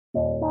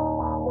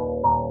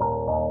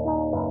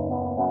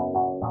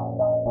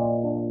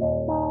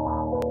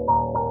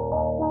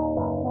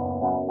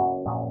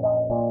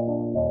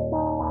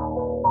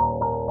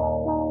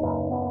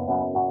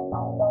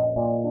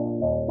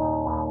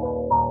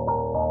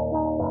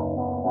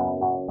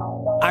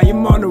I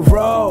am on the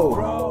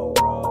road.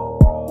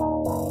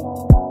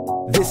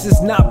 This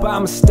is not by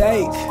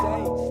mistake.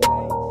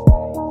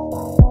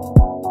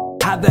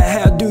 How the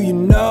hell do you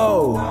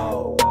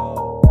know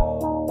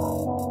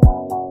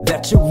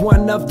that you're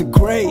one of the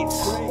greats?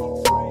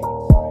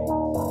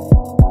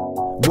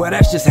 Well,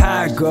 that's just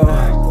how it go.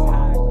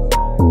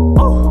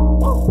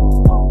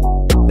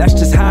 That's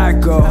just how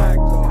it go.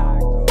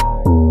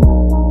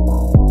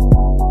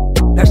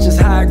 That's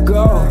just how it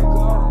go.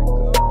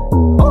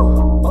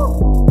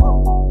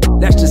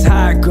 That's just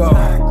how it go.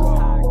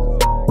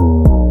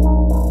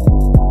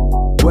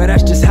 Well,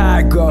 that's just how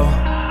it go.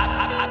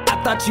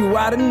 I thought you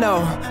oughta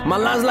know. My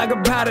line's like a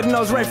powder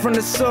nose right from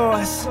the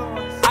source.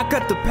 I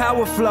cut the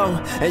power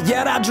flow, and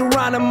yet I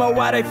Geronimo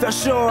why they fell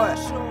short.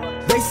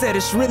 They said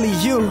it's really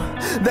you,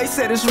 they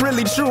said it's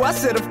really true. I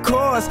said of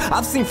course,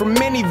 I've seen from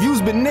many views,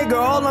 but nigga,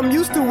 all I'm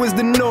used to is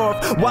the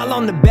north. While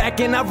on the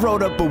back end I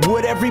rode up a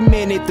wood every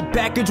minute. The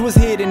package was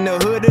hid in the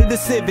hood of the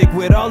Civic.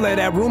 With all of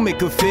that room it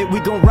could fit.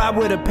 We gon' ride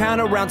with a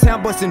pound around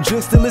town, bustin'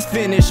 juice till it's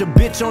finished. A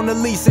bitch on the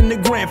lease and the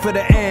gram for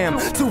the am.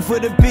 2 for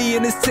the B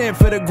and it's 10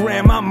 for the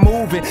gram. I'm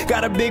moving,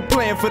 got a big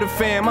plan for the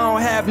fam. I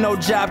don't have no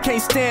job,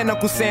 can't stand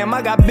Uncle Sam.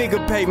 I got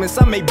bigger payments,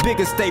 I make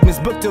bigger statements.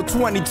 Booked till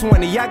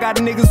 2020, I got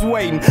niggas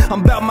waiting.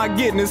 I'm about my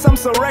goodness, I'm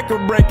so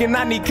record breaking.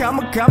 I need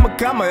comma,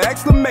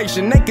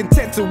 exclamation. They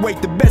content to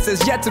wait, the best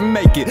is yet to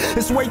make it.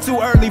 It's way too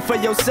early for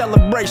your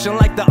celebration.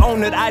 Like the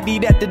owner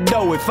ID'd at the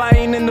door. If I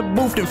ain't in the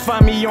booth, then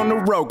find me on the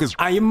road, cause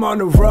I am on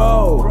the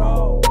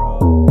road.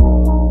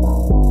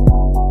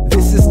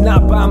 This is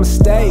not by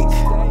mistake.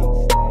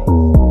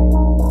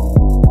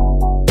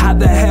 How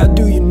the hell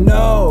do you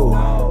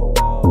know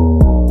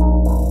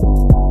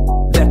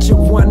that you're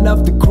one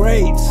of the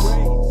greats?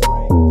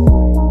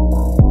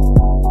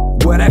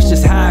 Well, that's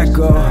just how it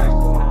go.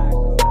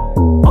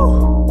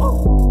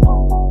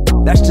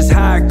 That's just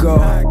how it go.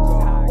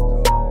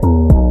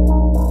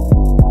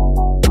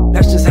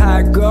 That's just how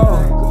it go.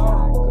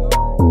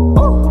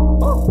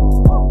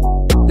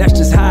 That's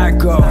just how it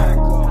go.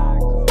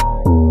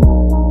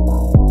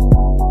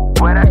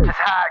 Well, that's just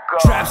how it go.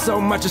 Trap so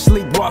much I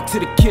sleepwalk to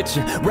the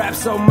kitchen. Rap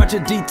so much I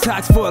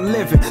detox for a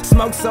living.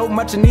 Smoke so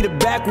much I need a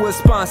backwoods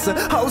sponsor.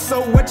 Ho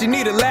so what you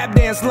need a lap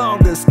dance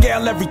longer.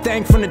 Scale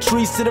everything from the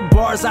trees to the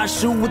bars. I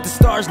shoot with the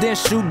stars, then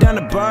shoot down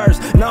the birds.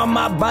 No,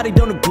 my body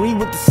don't agree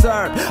with the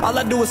serve. All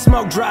I do is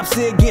smoke drops,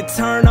 it get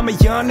turned. I'm a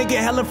young nigga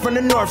hella from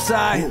the north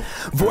side.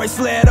 Voice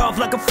led off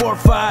like a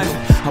 4-5.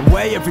 I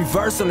weigh every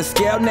verse on the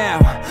scale now.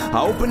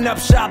 I open up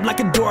shop like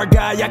a door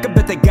guy. I could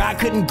bet that guy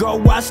couldn't go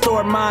where I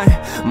stored mine.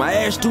 My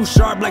ass too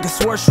sharp like a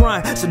sword shrine.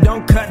 So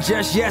don't cut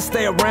just yet,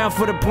 stay around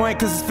for the point,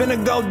 cause it's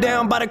finna go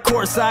down by the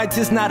court side.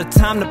 Just not a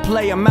time to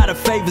play, I'm out of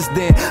favors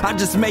then. I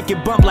just make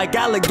it bump like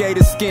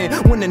alligator skin.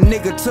 When the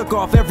nigga took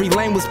off, every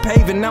lane was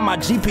paving. Now my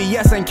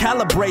GPS ain't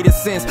calibrated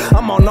since.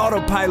 I'm on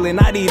autopilot,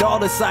 I need all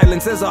the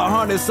silence as I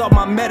harness all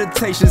my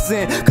meditations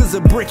in. Cause a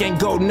brick ain't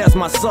golden, that's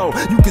my soul.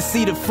 You can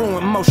see the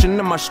fluent motion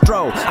in my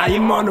stroll. I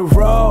am on the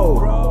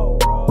road.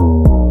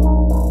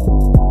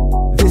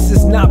 This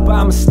is not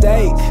by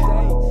mistake.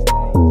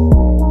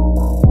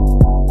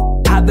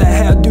 How the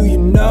hell do you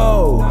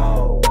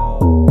know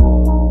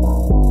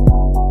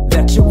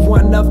that you're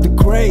one of the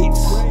greats?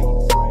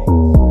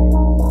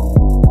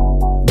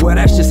 Well,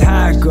 that's just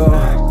how it go.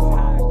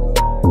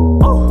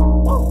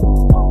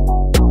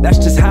 That's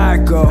just how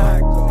it go.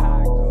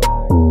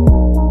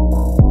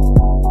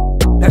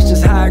 That's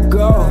just how it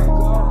go.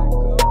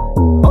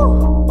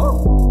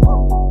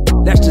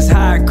 That's just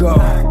how it go.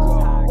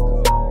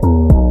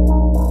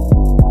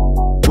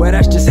 Well,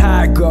 that's just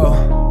how it go.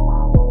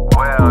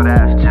 Well,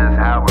 that's just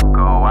how it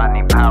go. I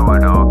need power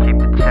though, keep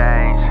the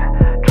change.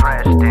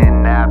 Drenched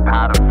in that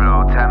powder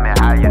flow. Tell me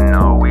how you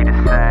know we the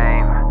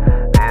same.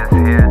 This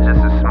here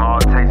just a small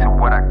taste of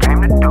what I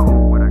came to do.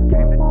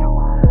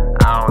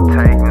 I don't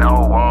take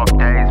no off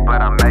days,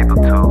 but I'm able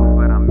to.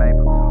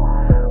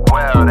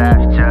 Well,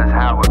 that's just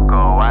how it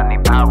go. I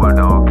need power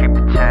though, keep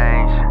the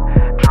change.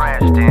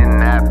 Drenched in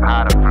that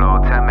powder flow.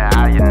 Tell me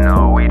how you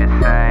know we the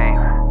same.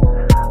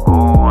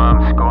 Ooh,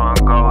 I'm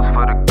scoring goals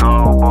for the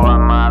goal. Boy,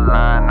 my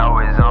line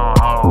always on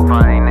hold. If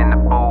I ain't in the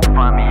booth,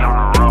 find me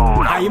on the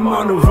road. I am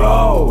on the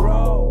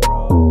road.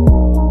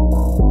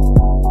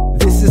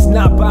 This is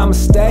not by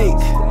mistake.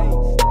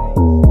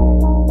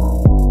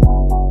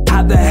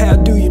 How the hell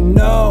do you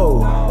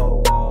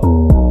know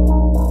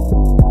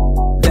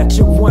that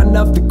you're one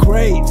of the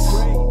greats?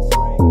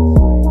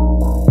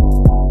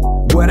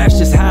 Well, that's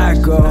just how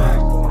it go.